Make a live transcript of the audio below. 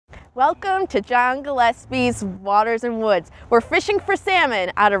Welcome to John Gillespie's Waters and Woods. We're fishing for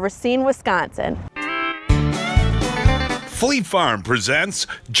salmon out of Racine, Wisconsin. Fleet Farm presents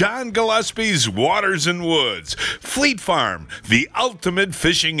John Gillespie's Waters and Woods. Fleet Farm, the ultimate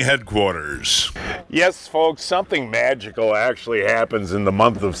fishing headquarters. Yes, folks, something magical actually happens in the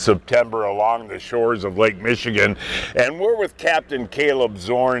month of September along the shores of Lake Michigan. And we're with Captain Caleb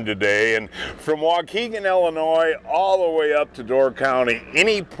Zorn today. And from Waukegan, Illinois, all the way up to Door County,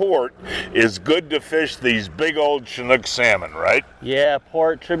 any port is good to fish these big old Chinook salmon, right? Yeah,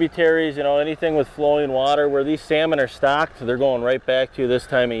 port, tributaries, anything with flowing water where these salmon are stocked. They're going right back to this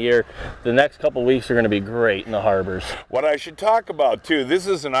time of year. The next couple weeks are going to be great in the harbors. What I should talk about too, this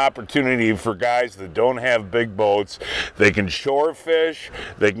is an opportunity for guys that don't have big boats. They can shore fish,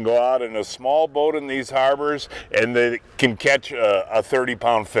 they can go out in a small boat in these harbors, and they can catch a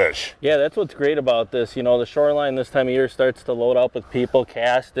 30-pound fish. Yeah, that's what's great about this. The shoreline this time of year starts to load up with people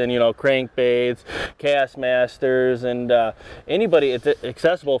casting, crankbaits, cast masters, and anybody. It's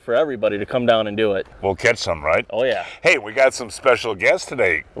accessible for everybody to come down and do it. We'll catch some, right? Oh yeah. Hey, we got some special guests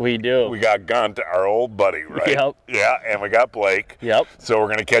today. We do. We got Gunt, our old buddy, right? Yep. Yeah, and we got Blake. Yep. So we're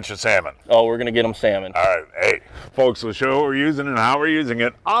going to catch a salmon. Oh, we're going to get them salmon. All right. Hey, folks, we'll show what we're using and how we're using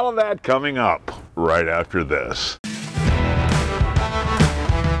it. All of that coming up right after this.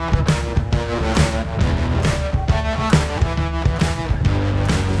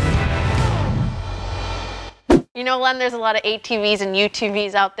 Len, there's a lot of ATVs and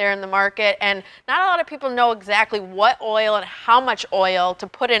UTVs out there in the market, and not a lot of people know exactly what oil and how much oil to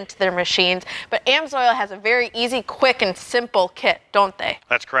put into their machines, but AMSOIL has a very easy, quick, and simple kit, don't they?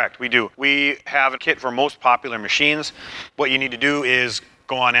 That's correct, we do. We have a kit for most popular machines. What you need to do is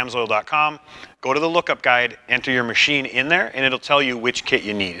go on amsoil.com, go to the lookup guide, enter your machine in there, and it'll tell you which kit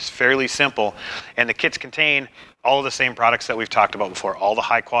you need. It's fairly simple, and the kits contain all of the same products that we've talked about before. All the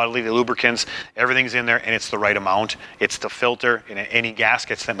high quality, the lubricants, everything's in there, and it's the right amount. It's the filter and any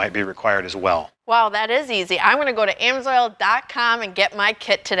gaskets that might be required as well. Wow, that is easy. I'm going to go to amsoil.com and get my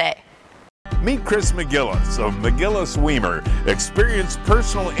kit today. Meet Chris McGillis of McGillis Weimer, experienced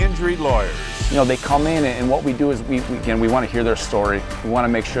personal injury lawyers. They come in, and what we do is we want to hear their story. We want to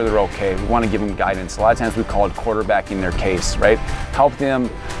make sure they're okay. We want to give them guidance. A lot of times we call it quarterbacking their case, right? Help them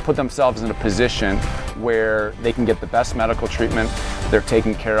put themselves in a position where they can get the best medical treatment, they're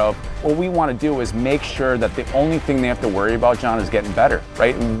taken care of. What we want to do is make sure that the only thing they have to worry about, John, is getting better,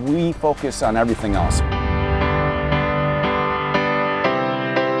 right? And we focus on everything else.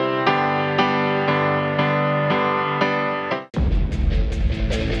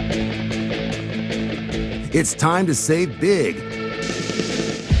 It's time to save big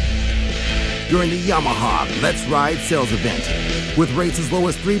during the Yamaha Let's Ride sales event. With rates as low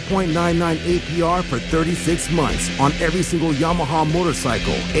as 3.99 APR for 36 months on every single Yamaha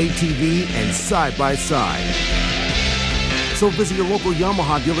motorcycle, ATV, and side-by-side. So visit your local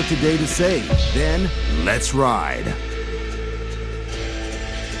Yamaha dealer today to save. Then, let's ride.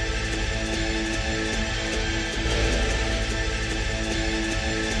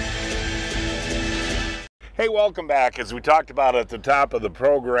 Hey, welcome back. As we talked about at the top of the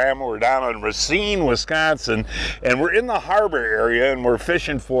program, we're down in Racine, Wisconsin, and we're in the harbor area, and we're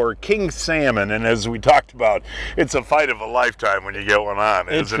fishing for king salmon. And as we talked about, it's a fight of a lifetime when you get one on,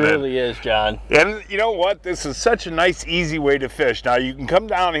 isn't it? It truly is, John. And you know what? This is such a nice, easy way to fish. Now, you can come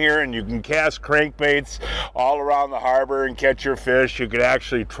down here and you can cast crankbaits all around the harbor and catch your fish. You could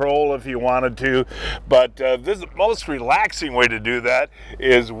actually troll if you wanted to, but the most relaxing way to do that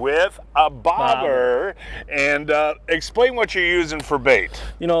is with a bobber. And explain what you're using for bait.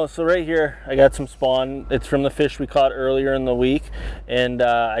 So right here, I got some spawn. It's from the fish we caught earlier in the week. And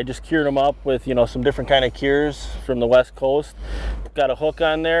I just cured them up with, some different kind of cures from the West Coast. Got a hook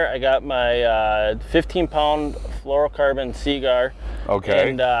on there. I got my 15-pound fluorocarbon Seagar. Okay.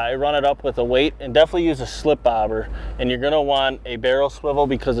 And I run it up with a weight, and definitely use a slip bobber. And you're going to want a barrel swivel,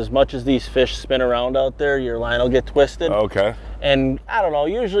 because as much as these fish spin around out there, your line will get twisted. Okay. And I don't know,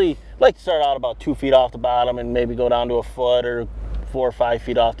 usually like to start out about 2 feet off the bottom and maybe go down to a foot or 4 or 5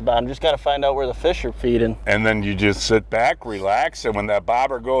 feet off the bottom. Just got to find out where the fish are feeding. And then you just sit back, relax, and when that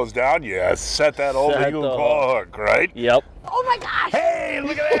bobber goes down, you set that old eagle claw hook, right? Yep. Oh my gosh! Hey,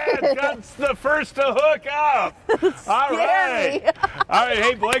 look at that! Gunt's the first to hook up. All right. All right,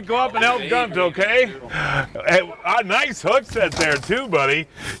 hey Blake, go up and help Gunt, okay? Hey, a nice hook set there too, buddy.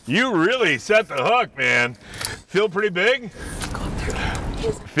 You really set the hook, man. Feel pretty big?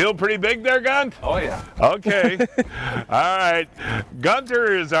 Feel pretty big there, Gunt? Oh yeah. Okay. All right.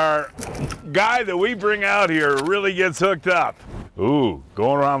 Gunter is our guy that we bring out here, really gets hooked up. Ooh,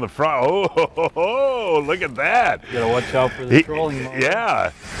 going around the front. Oh, look at that. You gotta watch out for the trolling motor.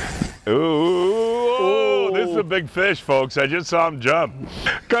 Yeah. Ooh, this is a big fish, folks. I just saw him jump.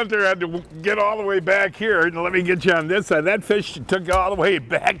 Gunter had to get all the way back here. And let me get you on this side. That fish took all the way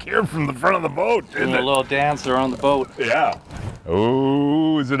back here from the front of the boat. Doing a little dance around the boat. Yeah.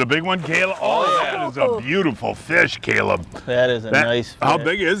 Ooh, is it a big one, Caleb? Oh, that is a beautiful fish, Caleb. That is a nice fish. How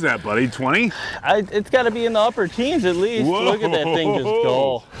big is that, buddy? 20? It's got to be in the upper teens at least. Whoa. Look at that thing just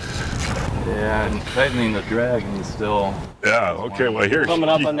go. Yeah, and tightening the drag and still. Yeah, okay, well here. Coming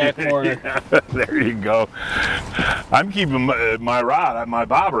up on that corner. Yeah, there you go. I'm keeping my rod, my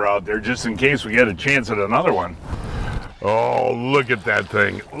bobber out there just in case we get a chance at another one. Oh, look at that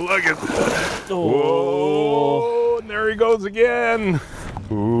thing. Look at that. Whoa, and there he goes again.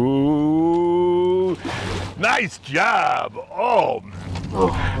 Ooh, nice job. Oh,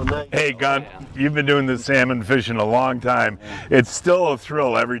 hey, Gun, you've been doing this salmon fishing a long time. It's still a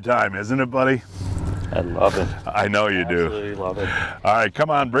thrill every time, isn't it, buddy? I love it. I know you do. Absolutely love it. All right, come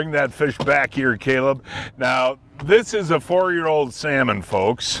on, bring that fish back here, Caleb. Now, this is a 4-year-old salmon,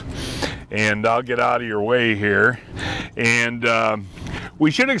 folks, and I'll get out of your way here. And we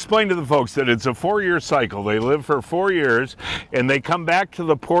should explain to the folks that it's a 4-year cycle. They live for 4 years, and they come back to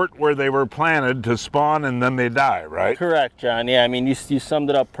the port where they were planted to spawn, and then they die, right? Correct, John. Yeah, I mean, you summed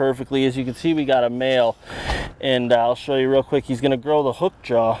it up perfectly. As you can see, we got a male, and I'll show you real quick. He's going to grow the hook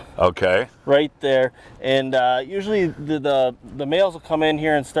jaw. Okay. Right there. And usually the males will come in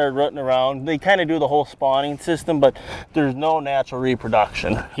here and start rutting around. They kind of do the whole spawning system, but there's no natural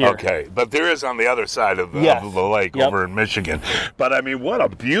reproduction here. Okay, but there is on the other side of the lake over in Michigan. But I mean, what a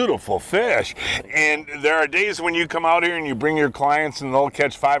beautiful fish. And there are days when you come out here and you bring your clients and they'll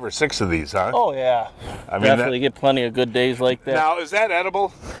catch 5 or 6 of these, huh? Oh, yeah. I mean, definitely get plenty of good days like that. Now, is that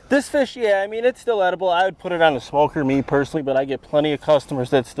edible? This fish, yeah, I mean, it's still edible. I would put it on a smoker, me personally, but I get plenty of customers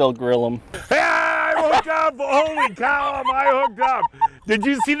that still grill them. Hey, I hooked up. Holy cow, am I hooked up. Did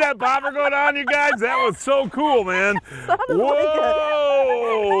you see that bobber go down, you guys? That was so cool, man. Whoa,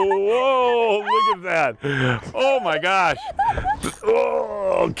 whoa, look at that. Oh, my gosh.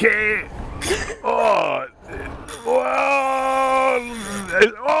 Oh, okay. Oh, whoa.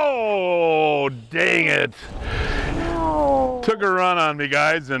 Oh, dang it. No. Took a run on me,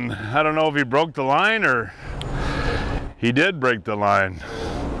 guys, and I don't know if he broke the line or he did break the line.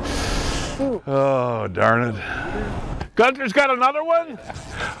 Oh, darn it. Gunter's got another one?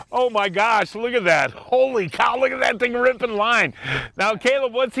 Oh my gosh, look at that. Holy cow, look at that thing ripping line. Now,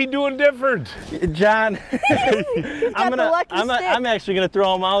 Caleb, what's he doing different? John, I'm actually gonna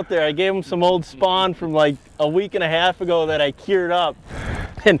throw him out there. I gave him some old spawn from like a week and a half ago that I cured up.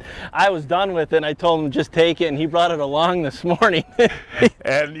 And I was done with it, and I told him just take it, and he brought it along this morning.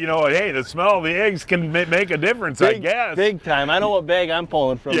 And you know, hey, the smell of the eggs can make a difference, I guess. Big time. I know what bag I'm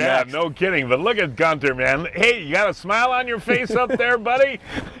pulling from next. No kidding. But look at Gunter, man. Hey, you got a smile on your face up there, buddy?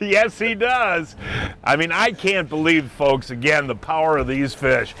 Yes, he does. I mean, I can't believe, folks, again, the power of these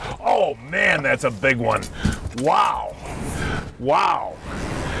fish. Oh, man, that's a big one. Wow. Wow.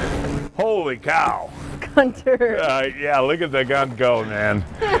 Holy cow. Gunter. Yeah, look at the gun go, man.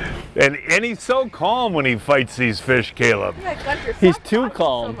 and he's so calm when he fights these fish, Caleb. Yeah, Gunter, he's too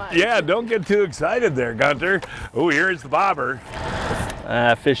calm. So yeah, don't get too excited there, Gunter. Oh, here's the bobber.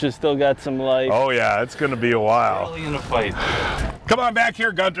 Fish has still got some life. Oh, yeah, it's going to be a while. Really in a fight. Come on back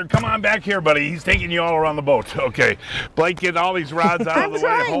here, Gunter. Come on back here, buddy. He's taking you all around the boat. Okay. Blake, get all these rods out of the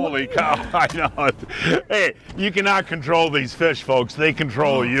way. Holy cow. I know it. Hey, you cannot control these fish, folks. They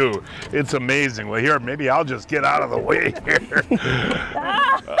control you. It's amazing. Well, here, maybe I'll just get out of the way here.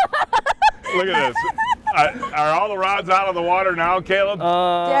 Look at this. Are all the rods out of the water now, Caleb?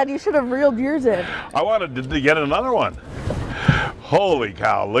 Dad, you should have reeled yours in. I wanted to get another one. Holy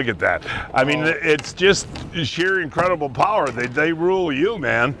cow, look at that. I mean, it's just sheer incredible power. They rule you,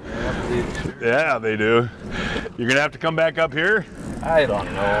 man. Yeah, they do. You're going to have to come back up here? I don't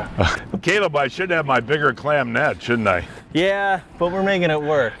know. Caleb, I should have my bigger clam net, shouldn't I? Yeah, but we're making it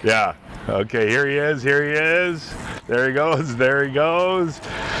work. Yeah. Okay, here he is, here he is. There he goes, there he goes.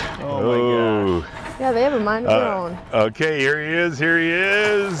 Oh my gosh. Yeah, they have a mind of their own. Okay, here he is, here he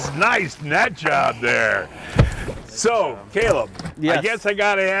is. Nice net job there. So, Caleb, yes. I guess I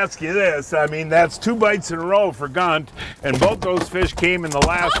got to ask you this. I mean, that's 2 bites in a row for Gunt, and both those fish came in the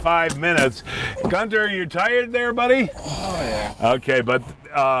last 5 minutes. Gunter, are you tired there, buddy? Oh, yeah. Okay, but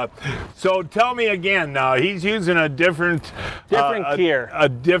So tell me again. Now he's using a different Cuir, a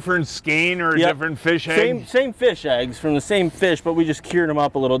different skein or a different fish egg. Same fish eggs from the same fish, but we just cured them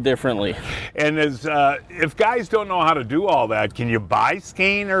up a little differently. And if guys don't know how to do all that, can you buy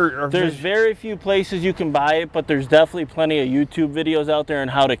skein or There's fish? very few places you can buy it, but there's definitely plenty of YouTube videos out there on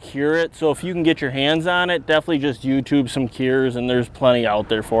how to cure it. So if you can get your hands on it, definitely just YouTube some cures, and there's plenty out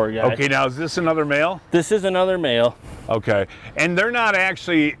there for you guys. Okay, now is this another male? This is another male. Okay, and they're not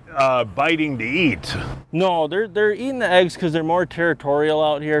actually biting to eat. No, they're eating the eggs because they're more territorial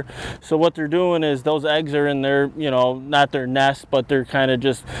out here. So what they're doing is those eggs are in their, you know, not their nest, but they're kind of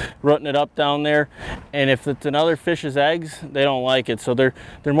just rooting it up down there. And if it's another fish's eggs, they don't like it. So they're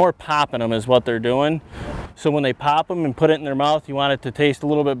more popping them is what they're doing. So when they pop them and put it in their mouth, you want it to taste a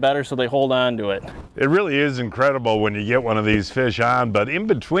little bit better, so they hold on to it. It really is incredible when you get one of these fish on, but in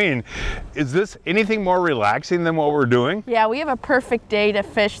between, is this anything more relaxing than what we're doing? Yeah, we have a perfect day to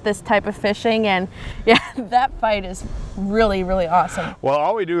fish this type of fishing, and yeah, that fight is really, really awesome. Well,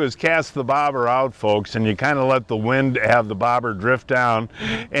 all we do is cast the bobber out, folks, and you kind of let the wind have the bobber drift down.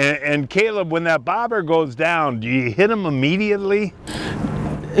 And Caleb, when that bobber goes down, do you hit him immediately?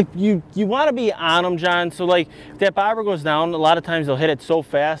 You want to be on them, John. So like if that bobber goes down, a lot of times they'll hit it so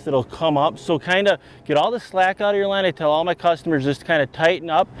fast it'll come up. So kind of get all the slack out of your line. I tell all my customers just kind of tighten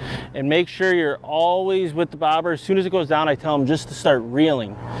up and make sure you're always with the bobber. As soon as it goes down, I tell them just to start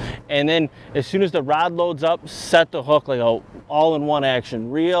reeling. And then as soon as the rod loads up, set the hook like a all-in-one action.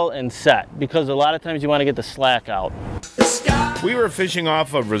 Reel and set, because a lot of times you want to get the slack out. We were fishing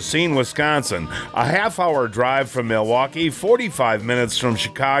off of Racine, Wisconsin, a half-hour drive from Milwaukee, 45 minutes from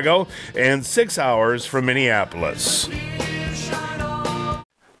Chicago, and 6 hours from Minneapolis.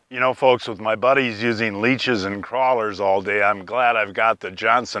 You know, folks, with my buddies using leeches and crawlers all day, I'm glad I've got the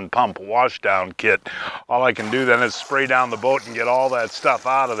Johnson Pump washdown kit. All I can do then is spray down the boat and get all that stuff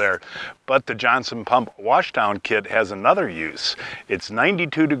out of there. But the Johnson Pump washdown kit has another use. It's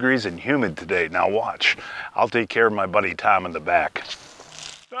 92 degrees and humid today. Now watch. I'll take care of my buddy Tom in the back.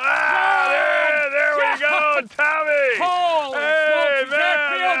 Ah, there we go, Tommy. Holy hey, smokes, man.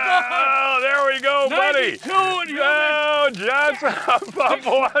 Oh, there we go, buddy. 92 and humid. Oh, Johnson Pump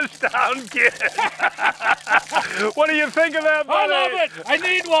washdown kit. What do you think of that, buddy? I love it. I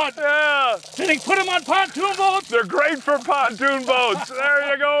need one. Yeah. Did he put them on pontoon boats? They're great for pontoon boats.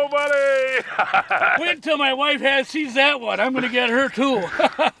 There you go, buddy. Wait until my wife sees that one. I'm going to get her too.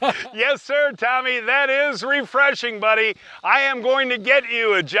 Yes, sir, Tommy. That is refreshing, buddy. I am going to get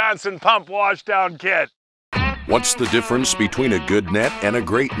you a Johnson Pump washdown kit. What's the difference between a good net and a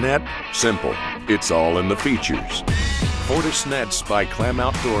great net? Simple. It's all in the features. Fortis nets by Clam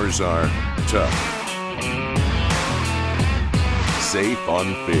Outdoors are tough, safe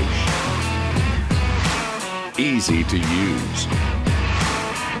on fish, easy to use,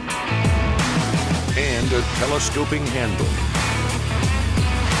 and a telescoping handle.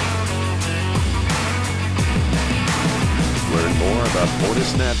 Learn more about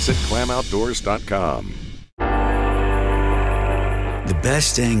Fortis nets at clamoutdoors.com. The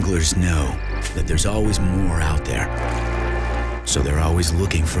best anglers know that there's always more out there. So they're always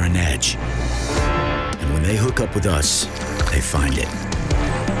looking for an edge. And when they hook up with us, they find it.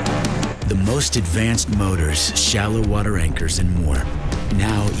 The most advanced motors, shallow water anchors, and more.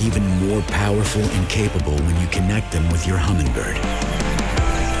 Now even more powerful and capable when you connect them with your Humminbird.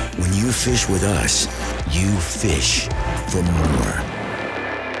 When you fish with us, you fish for more.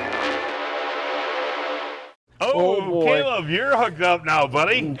 Oh, boy. Caleb, you're hooked up now,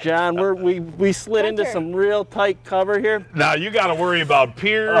 buddy. John, we slid into some real tight cover here. Now you got to worry about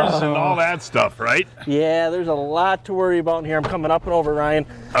piers and all that stuff, right? Yeah, there's a lot to worry about in here. I'm coming up and over, Ryan.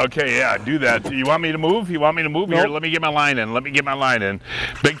 Okay, yeah, do that. You want me to move? You want me to move? Nope. Here, let me get my line in. Let me get my line in.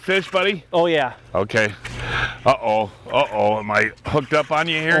 Big fish, buddy? Oh, yeah. Okay. Uh-oh. Uh-oh. Am I hooked up on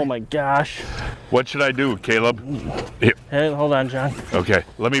you here? Oh, my gosh. What should I do, Caleb? Here. Hey, hold on, John. Okay,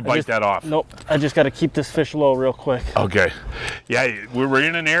 let me bite that off. Nope, I just got to keep this fish low real quick. Okay. Yeah, we're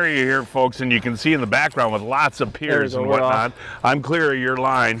in an area here, folks, and you can see in the background with lots of piers and whatnot. I'm clear of your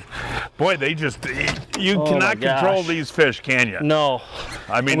line. Boy, they just, you cannot control these fish, can you? No.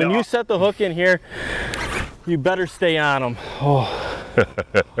 I mean, when you set the hook in here, you better stay on them. Oh.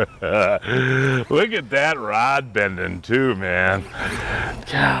 Look at that rod bending too, man.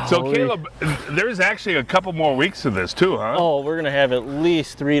 Golly. So Caleb, there's actually a couple more weeks of this too, huh? Oh, we're gonna have at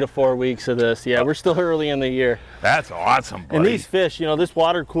least 3 to 4 weeks of this. Yeah, we're still early in the year. That's awesome, buddy. And these fish, you know, this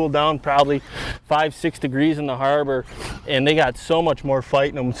water cooled down probably 5-6 degrees in the harbor, and they got so much more fight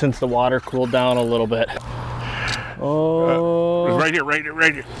in them since the water cooled down a little bit. Oh. Right here, right here,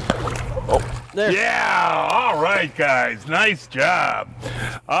 right here. Oh, there. Yeah, all right, guys. Nice job.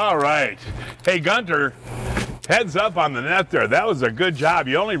 All right. Hey, Gunter, heads up on the net there. That was a good job.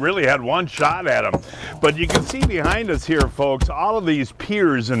 You only really had one shot at him. But you can see behind us here, folks, all of these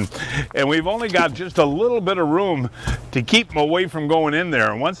piers, and we've only got just a little bit of room to keep them away from going in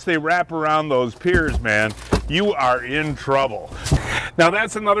there. And once they wrap around those piers, man, you are in trouble. Now,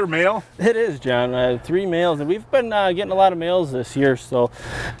 that's another male? It is, John. 3 males, and we've been getting a lot of males this year, so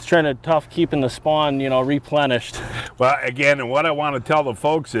it's trying to tough keeping the spawn, you know, replenished. Well, again, and what I want to tell the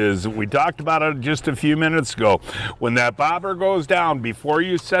folks is, we talked about it just a few minutes ago. When that bobber goes down, before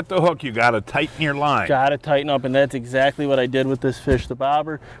you set the hook, you got to tighten your line. Got to tighten up, and that's exactly what I did with this fish, the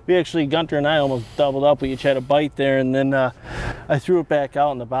bobber. We actually, Gunter and I almost doubled up. We each had a bite there, and then I threw it back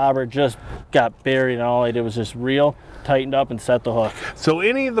out, and the bobber just got buried, and all I did was just reel, tightened up, and set the hook. So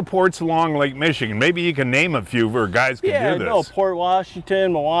any of the ports along Lake Michigan, maybe you can name a few where guys can do this. No, Port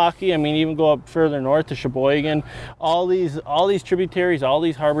Washington, Milwaukee, I mean, even go up further north to Sheboygan. All these tributaries, all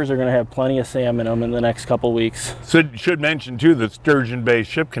these harbors are going to have plenty of salmon in them in the next couple weeks. So should mention too that Sturgeon Bay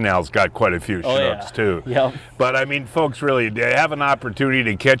Ship Canal's got quite a few Chinooks too. Yep. But I mean, folks, really, they have an opportunity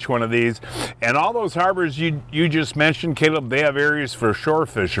to catch one of these, and all those harbors you just mentioned, Caleb, they have areas for shore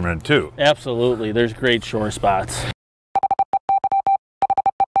fishermen too. Absolutely, there's great shore spots.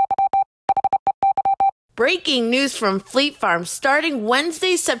 Breaking news from Fleet Farm. Starting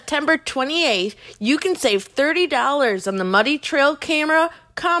Wednesday, September 28th, you can save $30 on the Muddy Trail Camera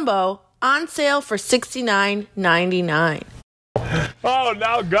Combo, on sale for $69.99. Oh,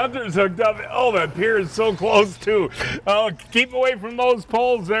 now Gunter's hooked up. Oh, that pier is so close too. Oh, keep away from those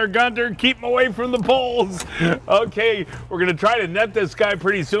poles there, Gunter. Keep him away from the poles. Okay, we're going to try to net this guy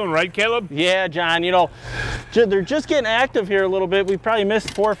pretty soon, right, Caleb? Yeah, John, you know, they're just getting active here a little bit. We probably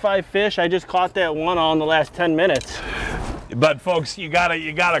missed 4 or 5 fish. I just caught that one on the last 10 minutes. But folks, you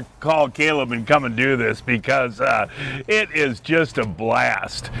gotta call Caleb and come and do this, because it is just a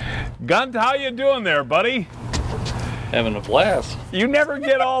blast. Gunt, how you doing there, buddy? Having a blast. You never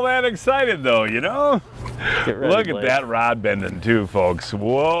get all that excited though, you know? Look at that rod bending too, folks.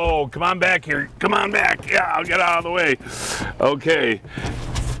 Whoa, come on back here. Come on back. Yeah, I'll get out of the way. Okay.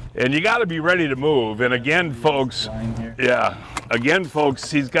 And you got to be ready to move. And again, folks, again, folks,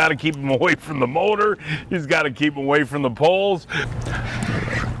 he's got to keep him away from the motor. He's got to keep him away from the poles.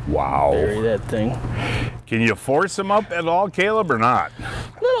 Wow. Bury that thing. Can you force him up at all, Caleb, or not?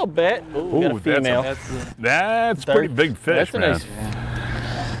 A little bit. Ooh, got a female. That's pretty big fish, man. Nice.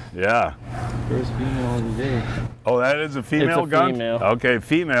 Yeah. First female of the day. Oh, that is a female gun? Female. Okay,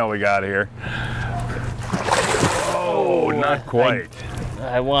 female we got here. Oh, not quite.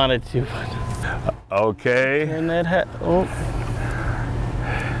 I wanted to. Okay. And that had,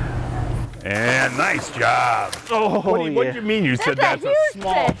 And nice job. Oh, what do you mean you said that's a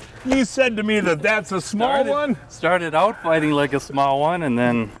small? Fish. You said to me that that's a small one? Started out fighting like a small one, and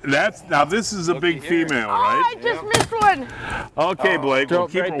then... Now this is a big female, right? I just missed one. Okay, Blake, we'll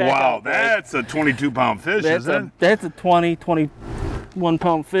keep her. Wow, that's a 22-pound fish, isn't it? That's a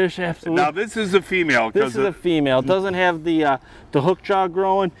 21-pound fish, absolutely. Now this is a female. This is a female. It doesn't have the hook jaw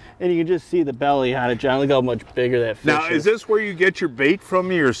growing, and you can just see the belly on it, John. Look how much bigger that fish is. Now, is this where you get your bait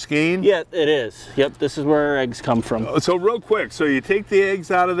from, your skein? Yeah, it is. Yep, this is where our eggs come from. So real quick, so you take the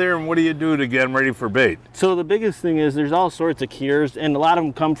eggs out of there, and what do you do to get them ready for bait? So the biggest thing is there's all sorts of cures, and a lot of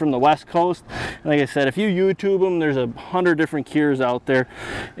them come from the West Coast. And like I said, if you YouTube them, there's 100 different cures out there.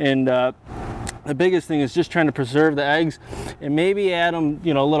 And the biggest thing is just trying to preserve the eggs and maybe add them,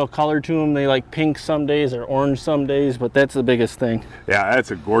 you know, a little color to them. They like pink some days or orange some days, but that's the biggest thing. Yeah, that's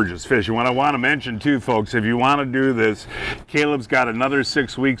a gorgeous fish. And what I want to mention too, folks, if you want to do this, Caleb's got another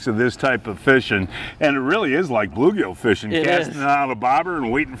 6 weeks of this type of fishing, and it really is like bluegill fishing, casting out a bobber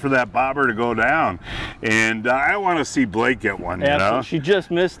and waiting for that bobber to go down. And I want to see Blake get one, you know? She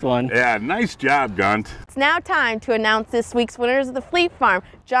just missed one. Yeah, nice job, Gunt. It's now time to announce this week's winners of the Fleet Farm,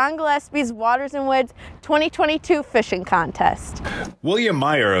 John Gillespie's Waters and Woods 2022 Fishing Contest. William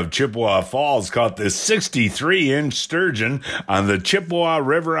Meyer of Chippewa Falls caught this 63-inch sturgeon on the Chippewa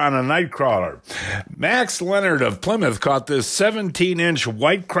River on a night crawler. Max Leonard of Plymouth caught this 17-inch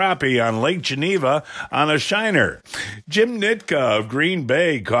white crappie on Lake Geneva on a shiner. Jim Nitka of Green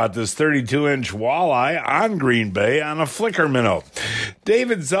Bay caught this 32-inch walleye on Green Bay on a flicker minnow.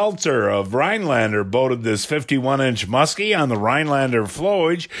 David Zeltzer of Rhinelander boated this 51-inch muskie on the Rhinelander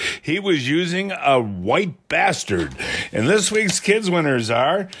flowage. He was using a white bastard. And this week's kids winners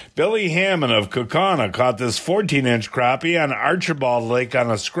are Billy Hammond of Kokana caught this 14-inch crappie on Archibald Lake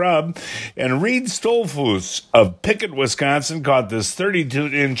on a scrub, and Reed Stolfus of Pickett, Wisconsin caught this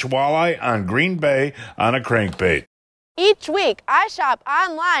 32-inch walleye on Green Bay on a crankbait. Each week, I shop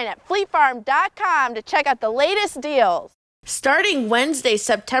online at fleetfarm.com to check out the latest deals. Starting Wednesday,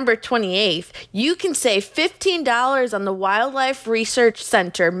 September 28th, you can save $15 on the Wildlife Research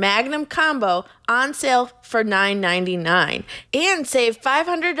Center Magnum Combo on sale for $9.99, and save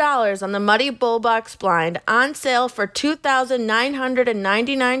 $500 on the Muddy Bullbox Blind on sale for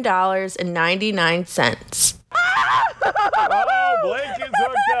 $2,999.99. Oh, Blake is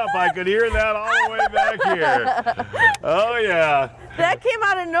hooked up. I could hear that all the way back here. Oh, yeah. That came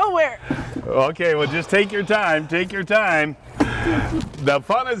out of nowhere. Okay, well, just take your time. Take your time. The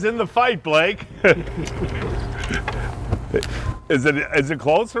fun is in the fight, Blake. Is it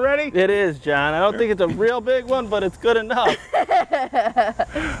close already? It is, John. I don't think it's a real big one, but it's good enough.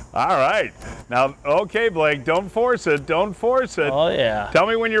 All right. Now, okay, Blake, don't force it. Don't force it. Oh, yeah. Tell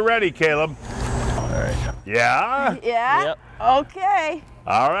me when you're ready, Caleb. All right. Yeah? Yeah? Yep. Okay.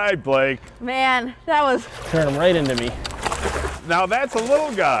 All right, Blake. Man, that was... Turn them right into me. Now, that's a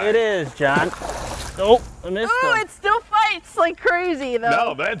little guy. It is, John. Oh, I missed Ooh, him. it still fights like crazy, though.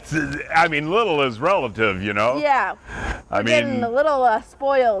 No, that's, I mean, little is relative, you know? Yeah. I Getting mean, a little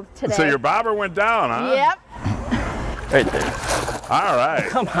spoiled today. so your bobber went down, huh? Yep. Right there. All right.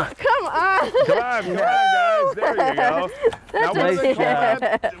 Come on. Come on. Come on, guys. There you go. Now, what do they call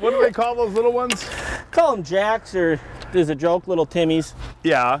that? What do they call those little ones? Call them Jacks, or there's a joke, little Timmies.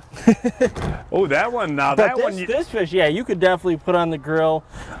 Yeah. Oh, that one. Now, But that this, one. this fish, yeah, you could definitely put on the grill.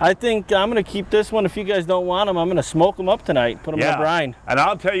 I think I'm going to keep this one. If you guys don't want them, I'm going to smoke them up tonight. Put them in a brine. And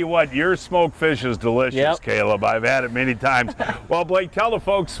I'll tell you what, your smoked fish is delicious, Yep. Caleb. I've had it many times. Well, Blake, tell the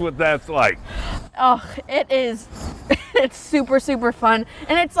folks what that's like. Oh, it is. It's super, super fun.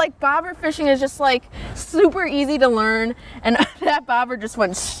 And it's like bobber fishing is just like super easy to learn. And that bobber just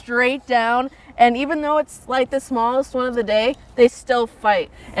went straight down. And even though it's like the smallest one of the day, they still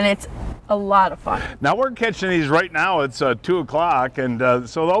fight. And it's a lot of fun. Now, we're catching these right now. It's 2 o'clock. And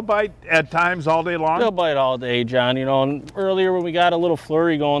so they'll bite at times all day long? They'll bite all day, John. You know, and earlier when we got a little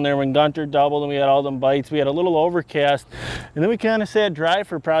flurry going there, when Gunter doubled and we had all them bites, we had a little overcast. And then we kind of sat dry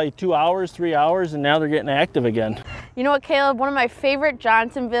for probably 2 hours, 3 hours, and now they're getting active again. You know what, Caleb? One of my favorite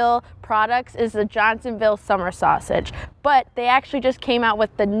Johnsonville products is the Johnsonville summer sausage. But they actually just came out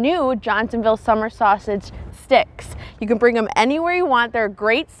with the new Johnsonville summer sausage sticks. You can bring them anywhere you want. They're a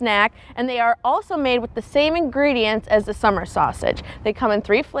great snack, and they are also made with the same ingredients as the summer sausage. They come in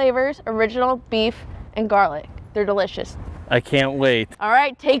 3 flavors: original, beef, and garlic. They're delicious. I can't wait. All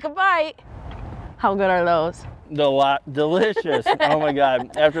right, take a bite. How good are those? Delicious. Oh my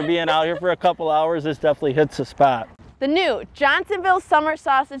God. After being out here for a couple hours, this definitely hits the spot. The new Johnsonville summer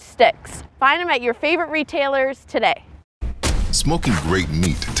sausage sticks. Find them at your favorite retailers today. Smoking great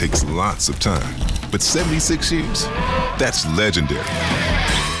meat takes lots of time, but 76 years? That's legendary.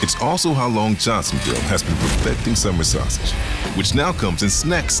 It's also how long Johnsonville has been perfecting summer sausage, which now comes in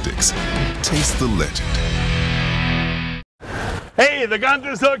snack sticks. Taste the legend. Hey, the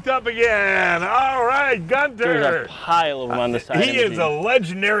Gunter's hooked up again. All right, Gunter. There's a pile of them on the side. He is a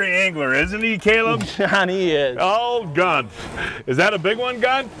legendary angler, isn't he, Caleb? John, he is. Oh, Gunt. Is that a big one,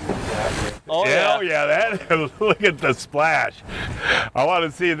 Gunt? Oh, yeah. Oh, yeah. That, look at the splash. I want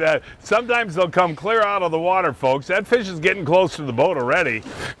to see that. Sometimes they'll come clear out of the water, folks. That fish is getting close to the boat already.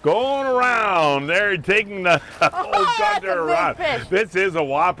 Going around. They're taking the old Gunter around. Fish. This is a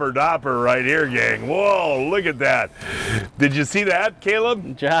whopper dopper right here, gang. Whoa, look at that. Did you see that,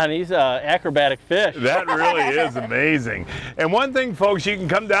 Caleb? John, he's an acrobatic fish. That really is amazing. And one thing, folks, you can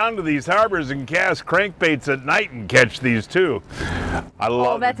come down to these harbors and cast crankbaits at night and catch these too. I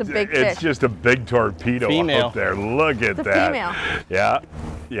love that's a big fish. It's just a big torpedo Female. up there. Look at It's a that. female. Yeah,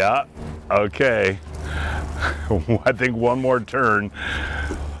 yeah. Okay. I think one more turn.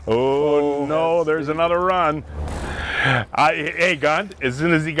 Oh no, there's another run. Hey, Gun, as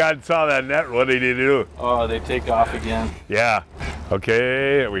soon as he saw that net, what did he do? Oh, they take off again. Yeah.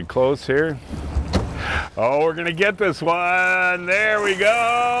 Okay, are we close here? Oh, we're gonna get this one. There we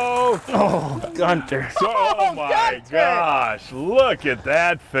go. Oh, Gunter. Oh my Gunter. gosh, look at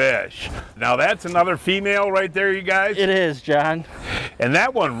that fish. Now that's another female right there, you guys. It is, John. And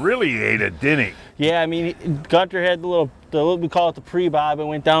that one really ate it, didn't he? Yeah, I mean, Gunter had the little, we call it the pre-bob. It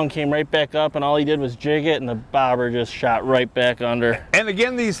went down, came right back up, and all he did was jig it, and the bobber just shot right back under. And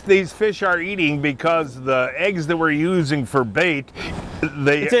again, these fish are eating because the eggs that we're using for bait,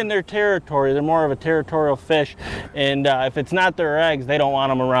 It's in their territory. They're more of a territorial fish, and if it's not their eggs, they don't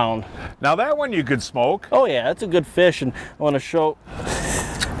want them around. Now that one you could smoke. Oh yeah, that's a good fish, and I want to show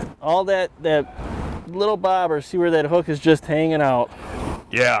all that little bobber. See where that hook is just hanging out.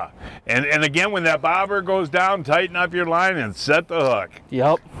 Yeah, and again, when that bobber goes down, tighten up your line and set the hook.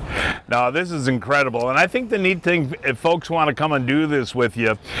 Yep. No, this is incredible. And I think the neat thing, if folks want to come and do this with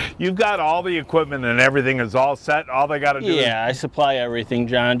you, you've got all the equipment and everything is all set. All they got to do Yeah, I supply everything,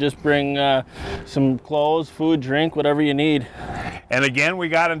 John. Just bring some clothes, food, drink, whatever you need. And again, we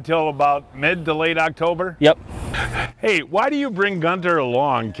got until about mid to late October? Yep. Hey, why do you bring Gunter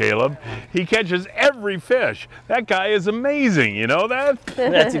along, Caleb? He catches every fish. That guy is amazing, you know that?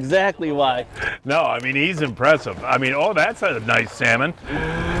 That's exactly why. No, I mean, he's impressive. I mean, oh, that's a nice salmon.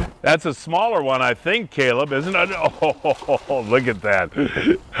 That's a smaller one, I think, Caleb, isn't it? Oh, look at that.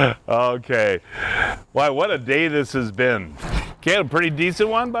 Okay. Why, what a day this has been. Caleb, pretty decent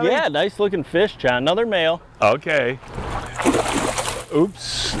one, buddy? Yeah, nice looking fish, John. Another male. Okay.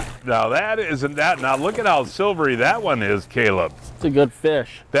 Oops. Now that isn't that. Now look at how silvery that one is, Caleb. It's a good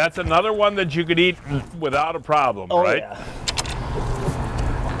fish. That's another one that you could eat without a problem, oh, right? Yeah.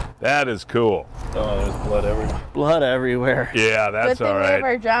 That is cool. Oh, there's blood everywhere. Blood everywhere. Yeah, that's Good thing all we have right.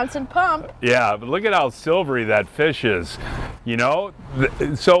 our Johnson pump. Yeah, but look at how silvery that fish is. You know,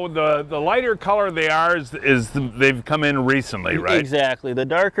 so the lighter color they are they've come in recently, right? Exactly. The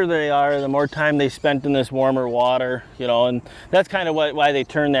darker they are, the more time they spent in this warmer water, you know, and that's kind of why they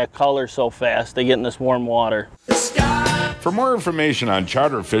turn that color so fast. They get in this warm water. For more information on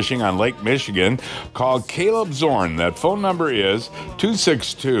charter fishing on Lake Michigan, call Caleb Zorn. That phone number is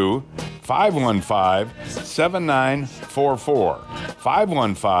 262-515-7944.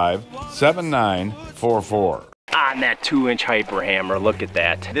 515-7944. On that 2-inch hyper hammer, look at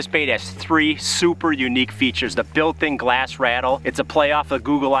that. This bait has 3 super unique features. The built-in glass rattle. It's a play off the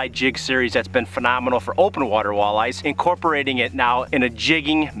Google Eye jig series that's been phenomenal for open water walleyes, incorporating it now in a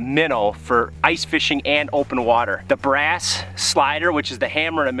jigging minnow for ice fishing and open water. The brass slider, which is the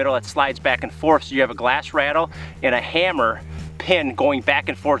hammer in the middle that slides back and forth, so you have a glass rattle and a hammer pin going back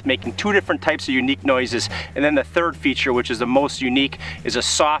and forth, making 2 different types of unique noises. And then the third feature, which is the most unique, is a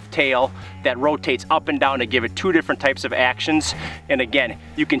soft tail that rotates up and down to give it 2 different types of actions. And again,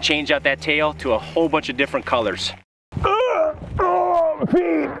 you can change out that tail to a whole bunch of different colors. Oh,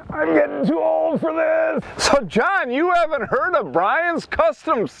 Pete, I'm getting too old for this. So, John, you haven't heard of Brian's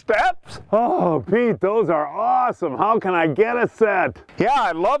Custom Steps? Oh, Pete, those are awesome. How can I get a set? Yeah,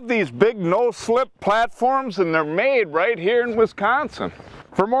 I love these big no-slip platforms, and they're made right here in Wisconsin.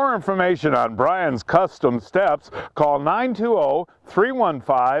 For more information on Brian's Custom Steps, call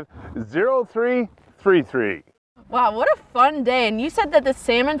 920-315-0333. Wow, what a fun day. And you said that the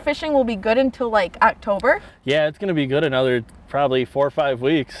salmon fishing will be good until like October? Yeah, it's going to be good another probably 4 or 5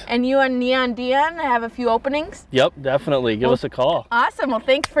 weeks. And you and Neon Dion have a few openings? Yep, definitely. Give us a call. Awesome. Well,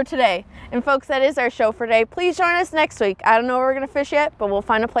 thanks for today. And folks, that is our show for today. Please join us next week. I don't know where we're going to fish yet, but we'll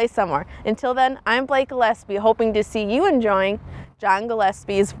find a place somewhere. Until then, I'm Blake Gillespie, hoping to see you enjoying John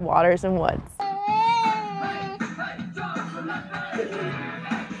Gillespie's Waters and Woods.